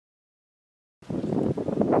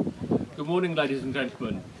Good morning, ladies and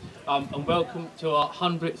gentlemen, and welcome to our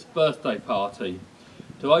 100th birthday party.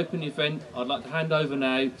 To open the event, I'd like to hand over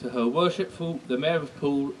now to Her Worshipful, the Mayor of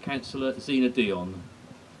Poole, Councillor Zena Dion.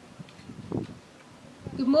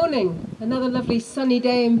 Good morning. Another lovely sunny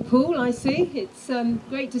day in Poole, I see. It's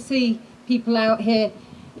great to see people out here.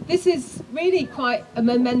 This is really quite a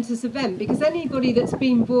momentous event because anybody that's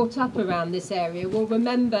been brought up around this area will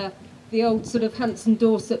remember the old sort of Hants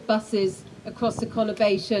Dorset buses across the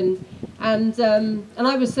conurbation, and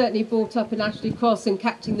I was certainly brought up in Ashley Cross and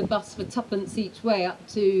catching the bus for twopence each way up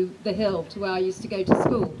to the hill to where I used to go to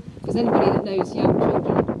school, because anybody that knows young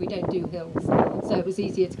children, we don't do hills, so it was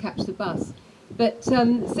easier to catch the bus. But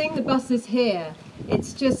seeing the buses here,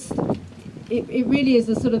 it's just, it really is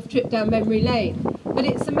a sort of trip down memory lane. But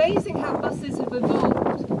it's amazing how buses have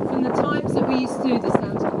evolved from the times that we used to, this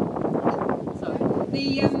sounds cool. Sorry.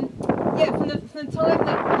 From the time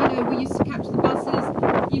that, we used to catch the buses,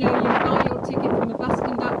 you'd buy your ticket from a bus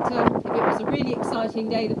conductor. If it was a really exciting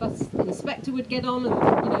day, the bus inspector would get on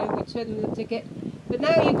and, we'd show them the ticket. But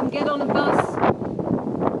now you can get on a bus,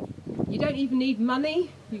 you don't even need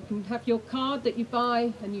money. You can have your card that you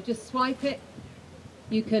buy and you just swipe it.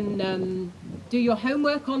 You can do your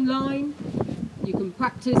homework online. You can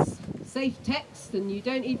practice safe text, and you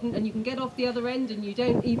can get off the other end, and you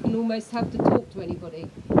don't even almost have to talk to anybody.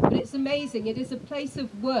 But it's amazing. It is a place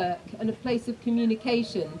of work and a place of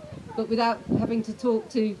communication, but without having to talk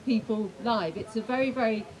to people live. It's a very,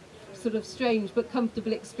 very sort of strange but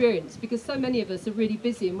comfortable experience, because so many of us are really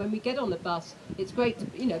busy, and when we get on a bus, it's great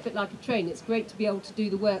to, a bit like a train, it's great to be able to do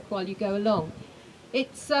the work while you go along.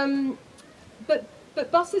 It's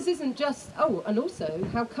but buses isn't just, and also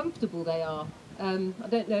how comfortable they are. I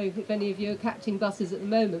don't know if any of you are catching buses at the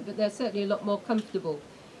moment, but they're certainly a lot more comfortable.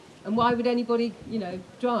 And why would anybody,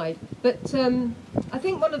 drive? But I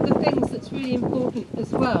think one of the things that's really important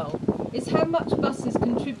as well is how much buses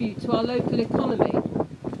contribute to our local economy.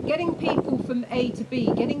 Getting people from A to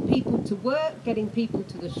B, getting people to work, getting people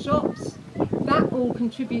to the shops, that all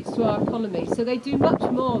contributes to our economy. So they do much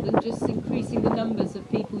more than just increasing the numbers of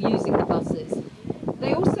people using the buses.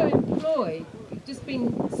 They also employ, we've just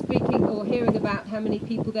been speaking or hearing about how many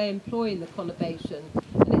people they employ in the conurbation,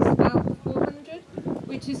 and it's about 400,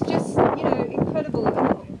 which is just, incredible.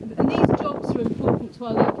 And these jobs are important to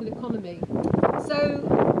our local economy.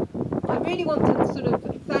 So I really want to sort of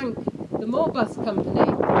thank the Moore Bus Company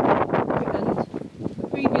and the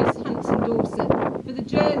previous Hants Dorset for the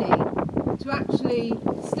journey to actually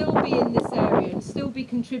still be in this area and still be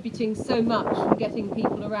contributing so much and getting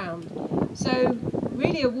people around. So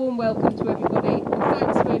really a warm welcome to everybody, and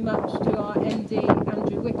thanks very much to our MD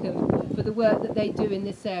Andrew Wickham for the work that they do in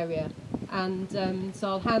this area. And so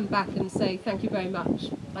I'll hand back and say thank you very much.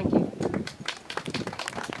 Thank you.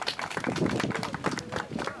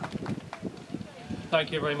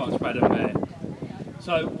 Thank you very much, Madam Mayor.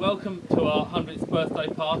 So, welcome to our 100th birthday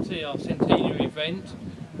party, our centenary event.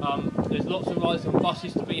 There's lots of rides and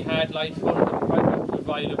buses to be had later on, the programmes are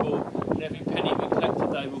available, and every penny we collect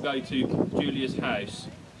today will go to Julia's house.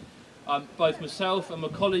 Both myself and my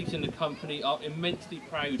colleagues in the company are immensely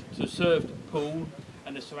proud to have served Poole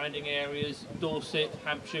and the surrounding areas, Dorset,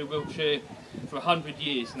 Hampshire, Wiltshire, for 100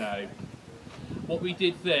 years now. What we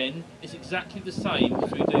did then is exactly the same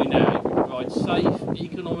as we do now. We provide safe,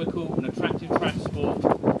 economical and attractive transport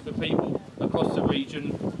for people across the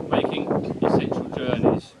region making essential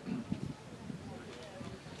journeys.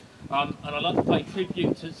 And I'd like to pay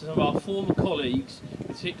tribute to some of our former colleagues,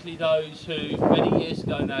 particularly those who many years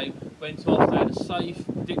ago now went off, they had a safe,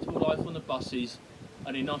 predictable life on the buses,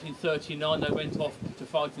 and in 1939 they went off to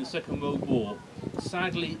fight in the Second World War.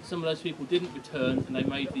 Sadly, some of those people didn't return, and they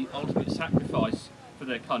made the ultimate sacrifice for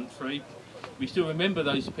their country. We still remember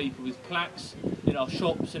those people with plaques in our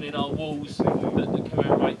shops and in our walls that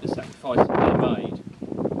commemorate the sacrifice that they made.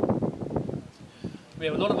 We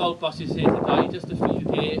have a lot of old buses here today, just a few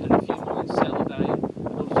here and a few more in Seldown,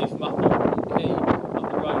 and obviously from up on Poole Quay, up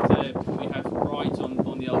the road there, we have rides on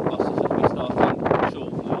the old buses that we start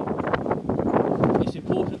shortly. It's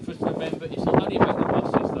important for us to remember it's not only about the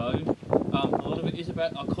buses though. A lot of it is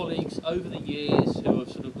about our colleagues over the years who have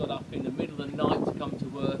sort of got up in the middle of the night to come to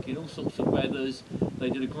work in all sorts of weathers. They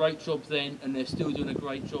did a great job then, and they're still doing a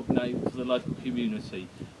great job now for the local community,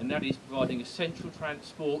 and that is providing essential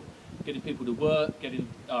transport, getting people to work, getting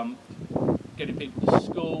people to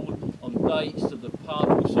school, on dates, to the pub,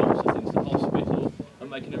 all sorts of things, the hospital, and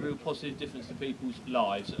making a real positive difference to people's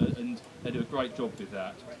lives, and they do a great job with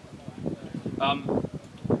that.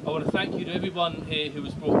 I want to thank you to everyone here who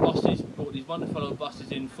has brought these wonderful old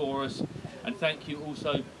buses in for us, and thank you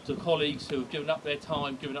also to colleagues who have given up their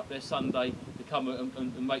time, given up their Sunday to come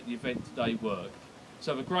and make the event today work.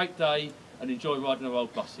 So have a great day and enjoy riding our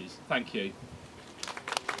old buses. Thank you.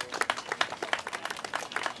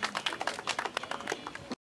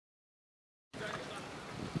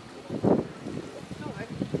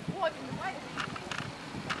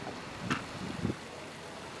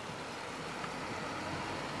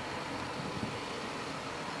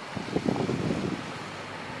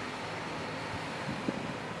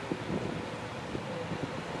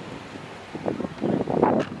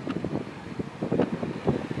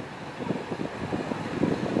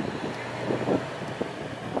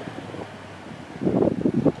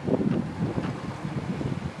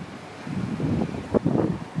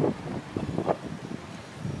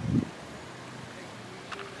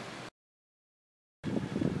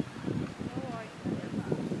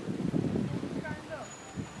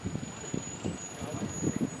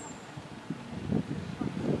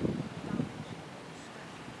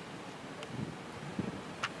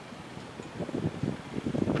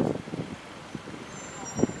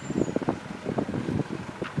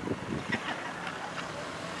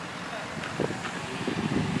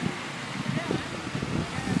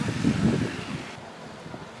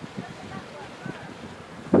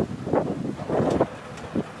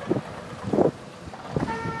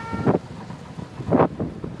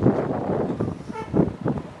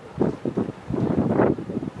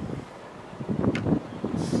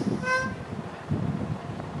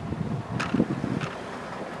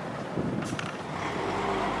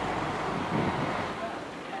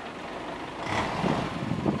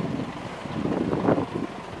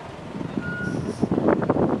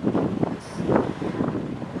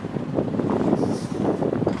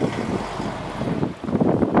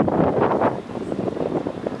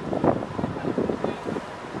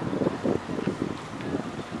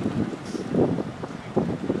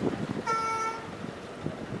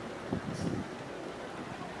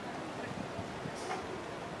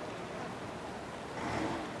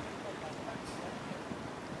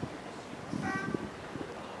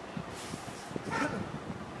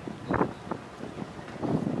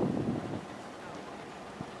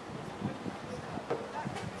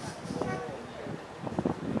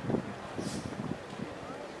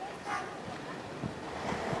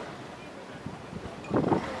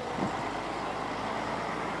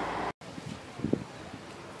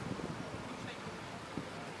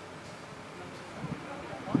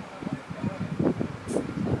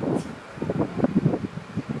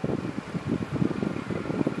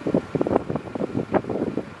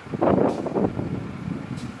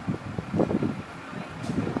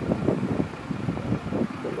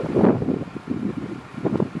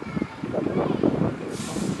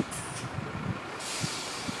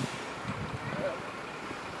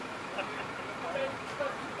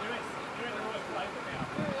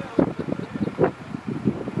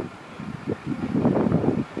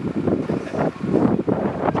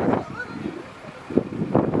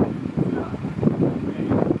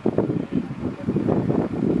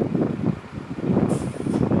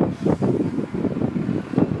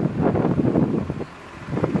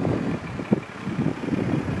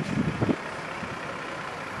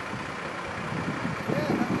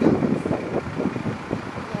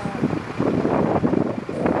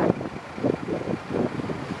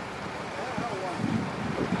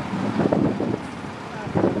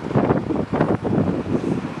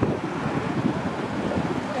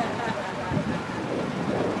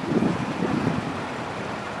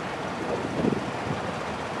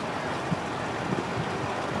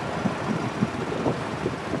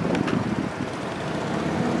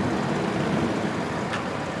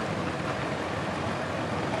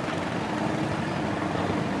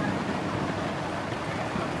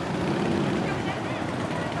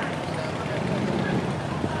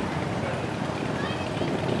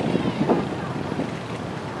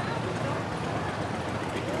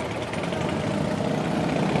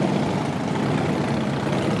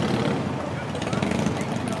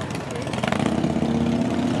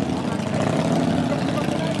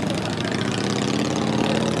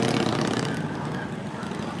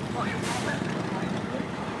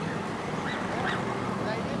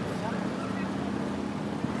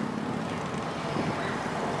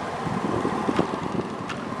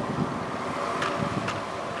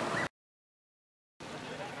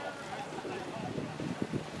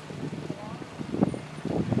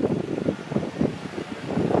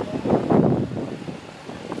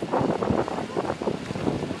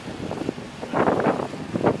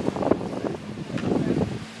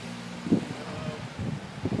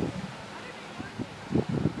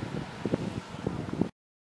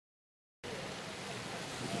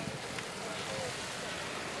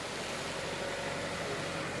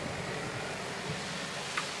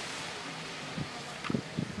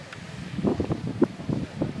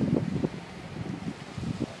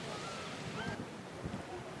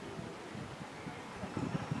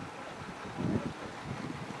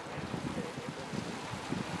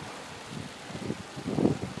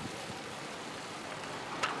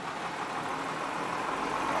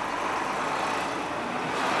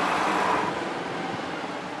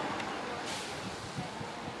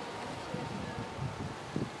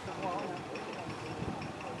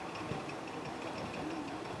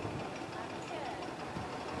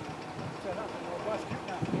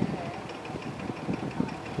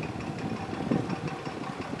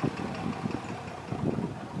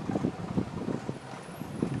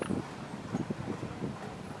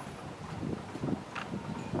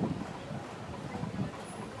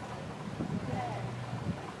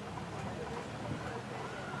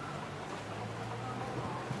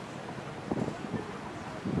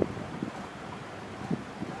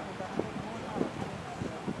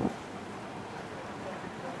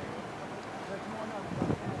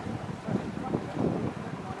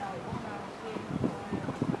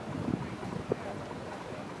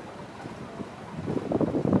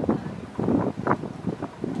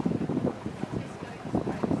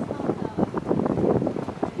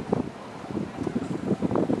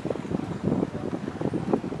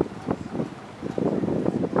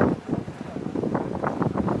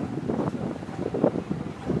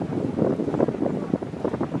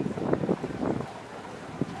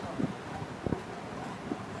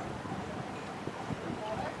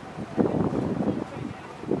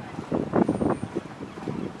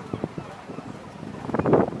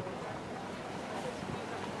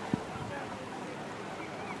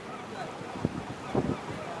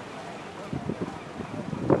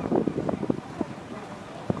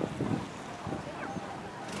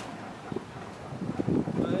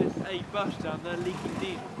 a bus down there leaking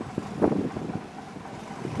diesel.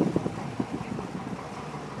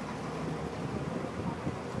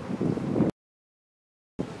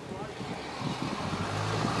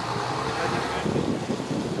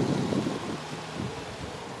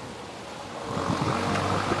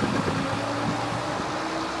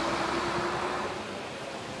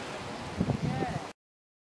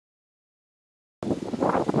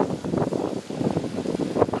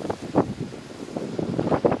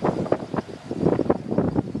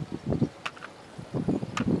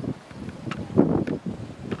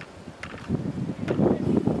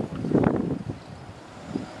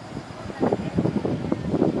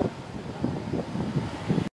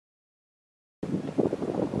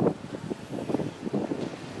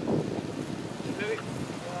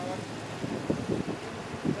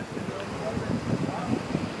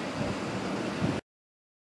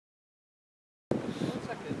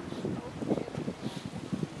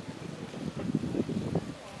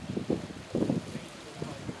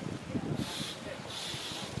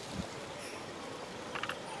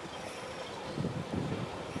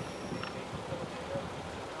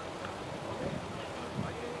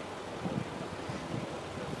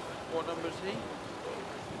 What number is he?